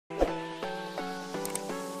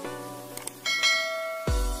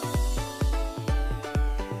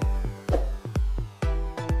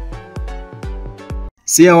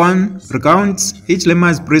Seer 1 recounts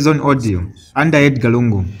Hichilema's prison ordeal under Edgar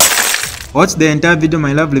Lungu. Watch the entire video,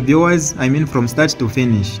 my lovely viewers, from start to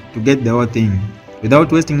finish to get the whole thing.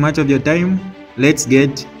 Without wasting much of your time, let's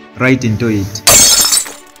get right into it.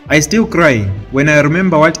 I still cry when I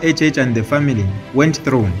remember what HH and the family went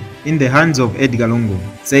through in the hands of Edgar Lungu,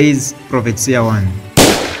 says Prophet Seer 1.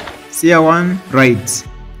 Seer 1 writes,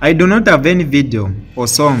 I do not have any video or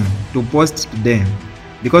song to post today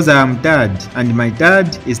because I am tired and my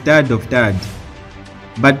tired is tired of tired.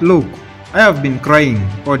 But look, I have been crying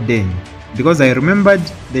all day because I remembered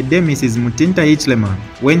the day Mrs. Hichilema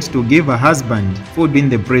went to give her husband food in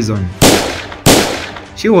the prison.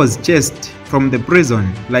 She was chased from the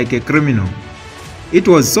prison like a criminal. It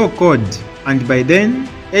was so cold, and by then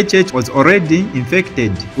HH was already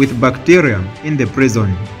infected with bacteria in the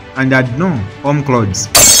prison and had no home clothes.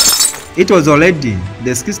 It was already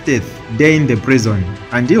the 60th day in the prison,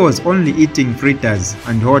 and he was only eating fritters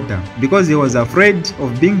and water because he was afraid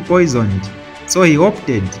of being poisoned, so he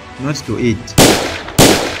opted not to eat.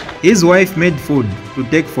 His wife made food to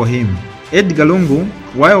take for him. Edgar Lungu,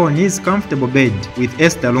 while on his comfortable bed with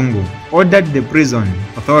Esther Lungu, ordered the prison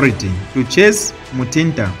authority to chase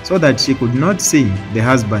Mutinta so that she could not see the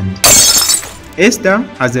husband. Esther,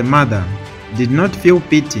 as a mother, did not feel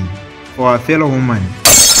pity for her fellow woman.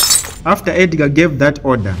 After Edgar gave that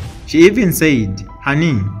order, she even said,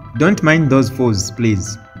 Honey, don't mind those fools,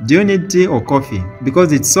 please. Do you need tea or coffee?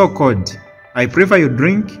 Because it's so cold. I prefer you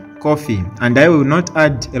drink coffee, and I will not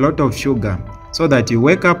add a lot of sugar so that you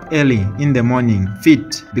wake up early in the morning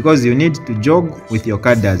fit because you need to jog with your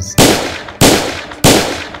cadres.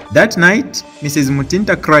 That night, Mrs.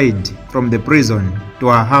 Mutinta cried from the prison to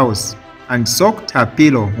her house and soaked her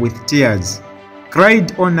pillow with tears.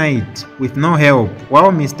 Cried all night with no help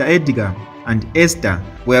while Mr. Edgar and Esther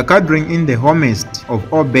were cuddling in the homest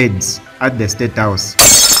of all beds at the State House.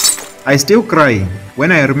 I still cry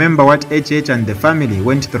when I remember what HH and the family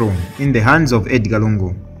went through in the hands of Edgar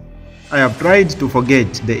Lungu. I have tried to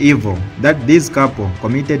forget the evil that this couple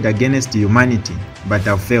committed against humanity, but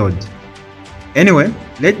have failed. Anyway,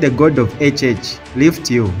 let the God of HH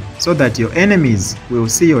lift you so that your enemies will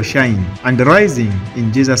see your shine and rising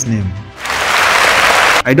in Jesus' name.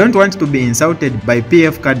 I don't want to be insulted by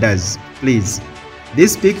PF cadres, please.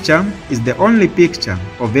 This picture is the only picture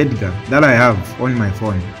of Edgar that I have on my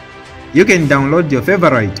phone. You can download your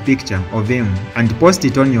favorite picture of him and post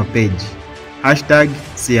it on your page.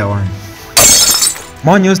 #Seer1.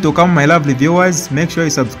 More news to come, my lovely viewers. Make sure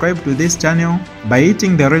you subscribe to this channel by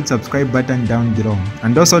hitting the red subscribe button down below,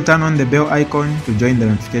 and also turn on the bell icon to join the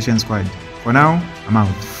notification squad. For now, I'm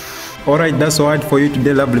out. Alright, that's all for you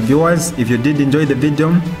today, lovely viewers. If you did enjoy the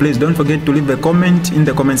video, please don't forget to leave a comment in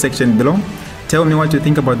the comment section below. Tell me what you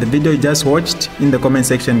think about the video you just watched in the comment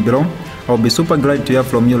section below. I'll be super glad to hear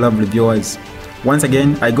from you, lovely viewers. Once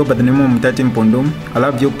again, I go by the name of Mutati Mpundu. I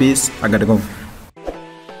love you, peace, I gotta go.